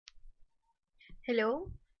Hello,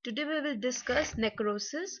 today we will discuss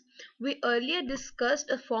necrosis. We earlier discussed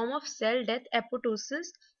a form of cell death, apoptosis,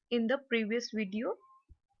 in the previous video.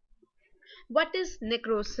 What is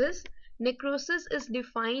necrosis? Necrosis is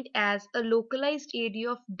defined as a localized area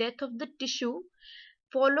of death of the tissue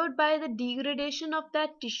followed by the degradation of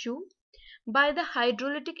that tissue by the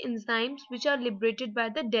hydrolytic enzymes which are liberated by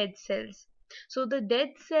the dead cells. So the dead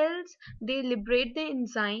cells, they liberate the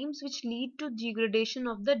enzymes which lead to degradation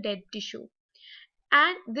of the dead tissue,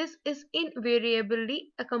 and this is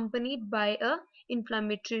invariably accompanied by a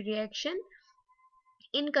inflammatory reaction,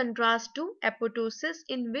 in contrast to apoptosis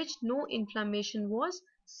in which no inflammation was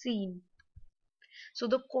seen. So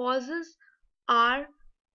the causes are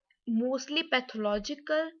mostly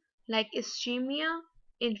pathological, like ischemia,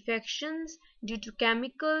 infections due to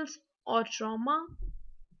chemicals or trauma.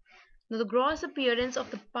 Now the gross appearance of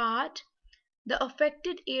the part, the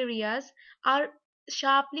affected areas are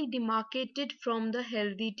sharply demarcated from the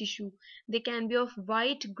healthy tissue. They can be of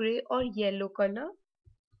white, gray, or yellow color.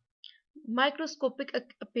 Microscopic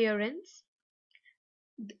appearance.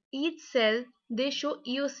 Each cell, they show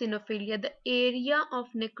eosinophilia. The area of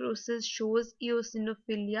necrosis shows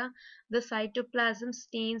eosinophilia. The cytoplasm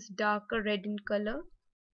stains darker red in color.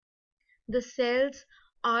 The cells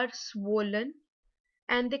are swollen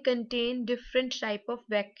and they contain different type of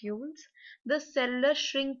vacuoles. The cellular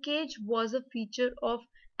shrinkage was a feature of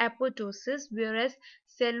apoptosis, whereas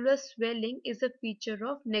cellular swelling is a feature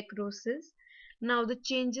of necrosis. Now the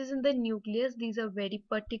changes in the nucleus, these are very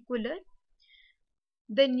particular.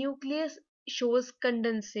 The nucleus shows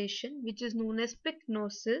condensation, which is known as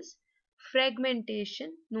pycnosis,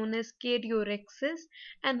 fragmentation, known as karyorrhexis,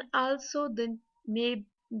 and also the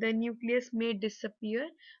nucleus may disappear,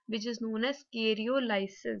 which is known as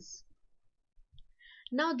karyolysis.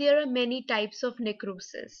 Now there are many types of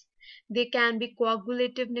necrosis. They can be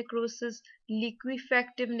coagulative necrosis,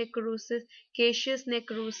 liquefactive necrosis, caseous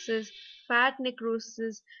necrosis, fat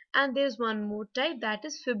necrosis, and there's one more type, that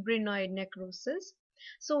is fibrinoid necrosis.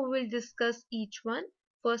 So we will discuss each one.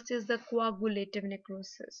 First is the coagulative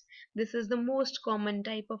necrosis. This is the most common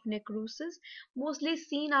type of necrosis, mostly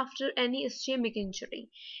seen after any ischemic injury.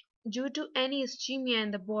 Due to any ischemia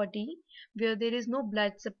in the body where there is no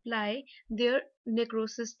blood supply, there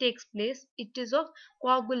necrosis takes place. It is of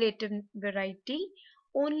coagulative variety.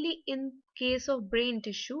 Only in case of brain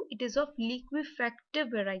tissue, it is of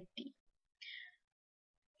liquefactive variety.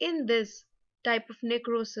 In this type of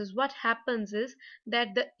necrosis, what happens is that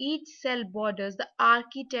the each cell borders, the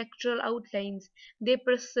architectural outlines, they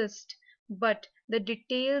persist, but the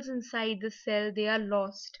details inside the cell, they are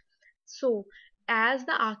lost. So as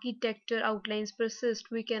the architecture outlines persist,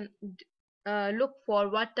 we can look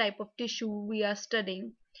for what type of tissue we are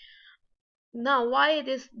studying. Now why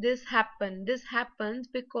this happen? This happens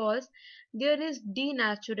because there is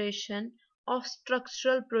denaturation of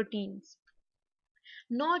structural proteins.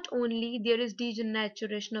 Not only there is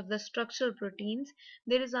denaturation of the structural proteins,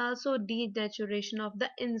 there is also denaturation of the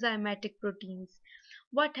enzymatic proteins.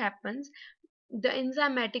 What happens? The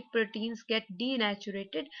enzymatic proteins get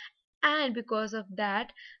denaturated, and because of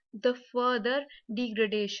that, the further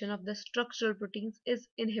degradation of the structural proteins is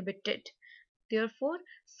inhibited. Therefore,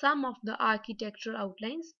 some of the architectural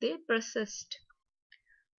outlines, they persist.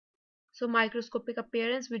 So microscopic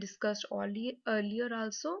appearance we discussed earlier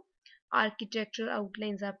also. Architectural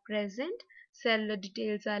outlines are present, cellular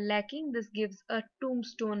details are lacking. This gives a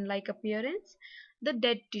tombstone-like appearance. The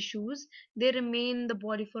dead tissues, they remain in the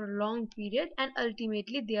body for a long period and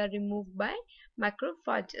ultimately they are removed by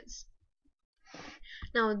macrophages.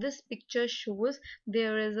 Now this picture shows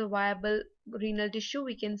there is a viable renal tissue.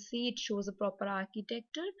 We can see it shows a proper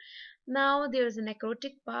architecture. Now there is a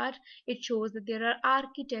necrotic part. It shows that there are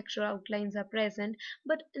architectural outlines are present,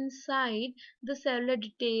 but inside the cellular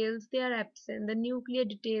details, they are absent. The nuclear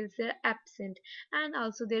details, they are absent, and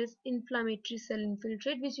also there is inflammatory cell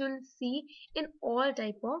infiltrate, which you will see in all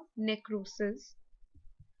type of necrosis.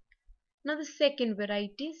 Now the second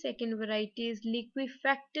variety is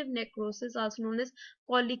liquefactive necrosis, also known as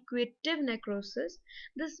colliquative necrosis.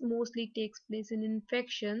 This mostly takes place in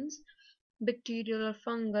infections, bacterial or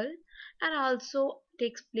fungal, and also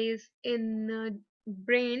takes place in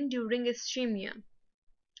brain during ischemia.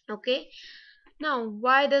 Okay, now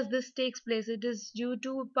why does this takes place? It is due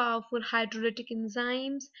to powerful hydrolytic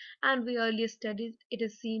enzymes, and we earlier studied it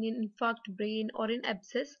is seen in infarct brain or in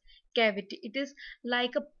abscess cavity. It is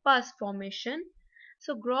like a pus formation.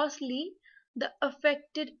 So grossly, the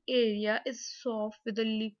affected area is soft with a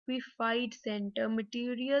liquefied center.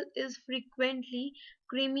 Material is frequently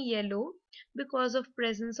creamy yellow because of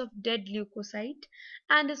presence of dead leukocyte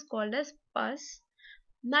and is called as pus.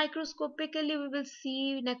 Microscopically, we will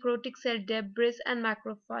see necrotic cell debris and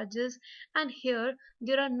macrophages, and here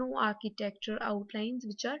there are no architecture outlines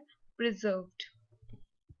which are preserved.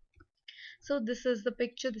 So this is the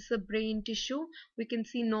picture. This is a brain tissue. We can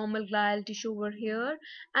see normal glial tissue over here,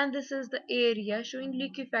 and this is the area showing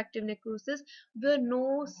liquefactive necrosis where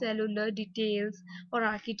no cellular details or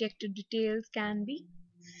architecture details can be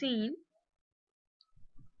seen.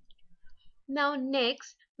 Now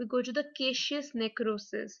next we go to the Cassius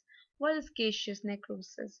necrosis. What is Cassius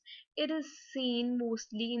necrosis? It is seen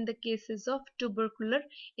mostly in the cases of tubercular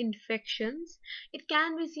infections. It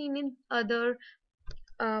can be seen in other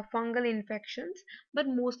fungal infections, but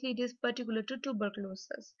mostly it is particular to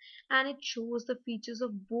tuberculosis, and it shows the features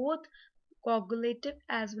of both coagulative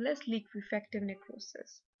as well as liquefactive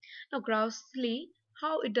necrosis. Now grossly,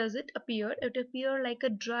 how it does it appear? It appear like a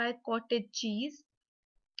dry cottage cheese.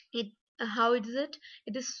 It how is it?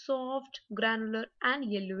 It is soft, granular, and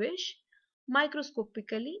yellowish.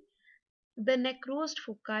 Microscopically, the necrosed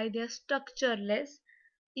foci, they are structureless,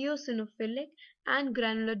 eosinophilic, and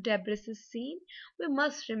granular debris is seen. We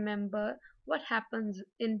must remember what happens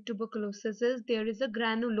in tuberculosis is there is a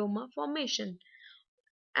granuloma formation.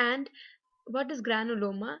 And what is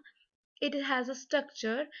granuloma? It has a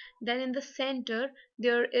structure. Then in the center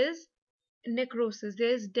there is necrosis, there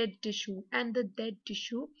is dead tissue, and the dead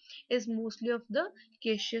tissue is mostly of the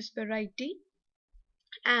caseous variety,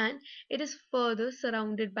 and it is further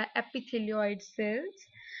surrounded by epithelioid cells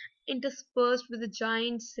interspersed with the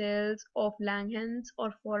giant cells of Langerhans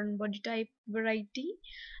or foreign body type variety,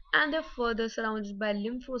 and they're further surrounded by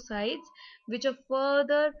lymphocytes, which are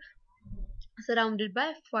further surrounded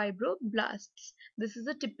by fibroblasts. This is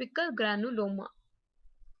a typical granuloma.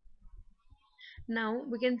 Now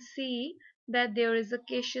we can see that there is a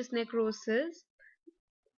caseous necrosis.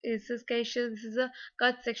 This is caseous. This is a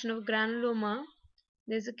cut section of granuloma.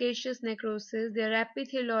 There's a caseous necrosis. There are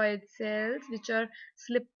epithelioid cells which are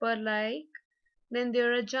slipper-like. Then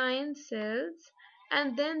there are giant cells,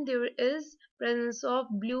 and then there is presence of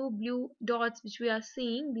blue dots which we are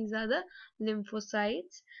seeing. These are the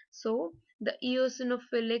lymphocytes. So the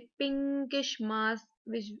eosinophilic pinkish mass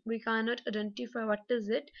which we cannot identify what is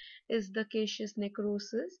the caseous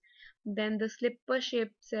necrosis. Then the slipper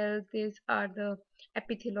shaped cells, these are the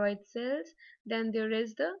epithelioid cells. Then there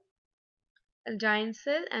is the giant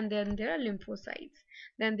cell, and then there are lymphocytes.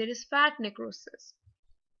 Then there is fat necrosis.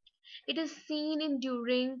 It is seen in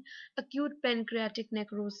during acute pancreatic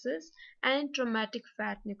necrosis and traumatic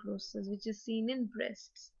fat necrosis, which is seen in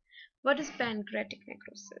breasts. What is pancreatic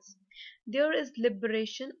necrosis? There is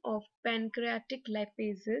liberation of pancreatic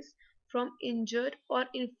lipases from injured or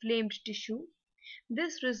inflamed tissue.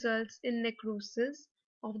 This results in necrosis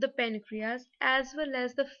of the pancreas as well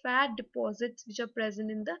as the fat deposits which are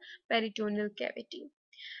present in the peritoneal cavity.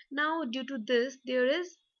 Now, due to this, there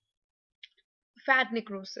is fat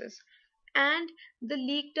necrosis, and the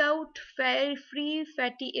leaked out free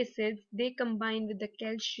fatty acids, they combine with the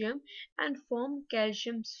calcium and form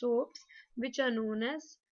calcium soaps, which are known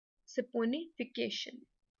as saponification.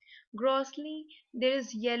 Grossly, there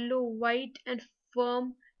is yellow, white, and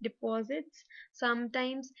firm deposits.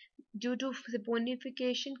 Sometimes due to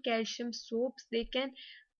saponification, calcium soaps, they can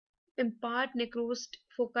impart necrosed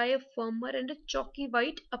foci a firmer and a chalky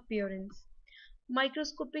white appearance.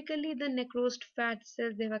 Microscopically, the necrosed fat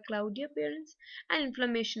cells, they have a cloudy appearance, and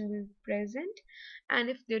inflammation will be present. And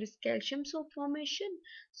if there is calcium soap formation,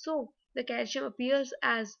 so the calcium appears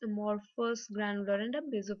as amorphous, granular, and a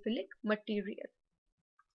basophilic material.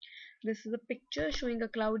 This is a picture showing a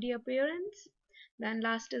cloudy appearance. Then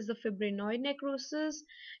last is the fibrinoid necrosis.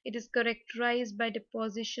 It is characterized by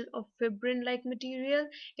deposition of fibrin-like material.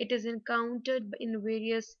 It is encountered in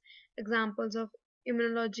various examples of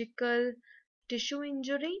immunological tissue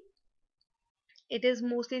injury. It is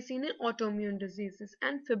mostly seen in autoimmune diseases,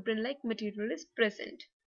 and fibrin-like material is present.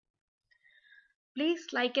 Please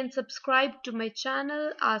like and subscribe to my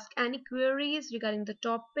channel. Ask any queries regarding the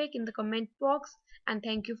topic in the comment box, and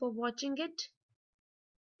thank you for watching it.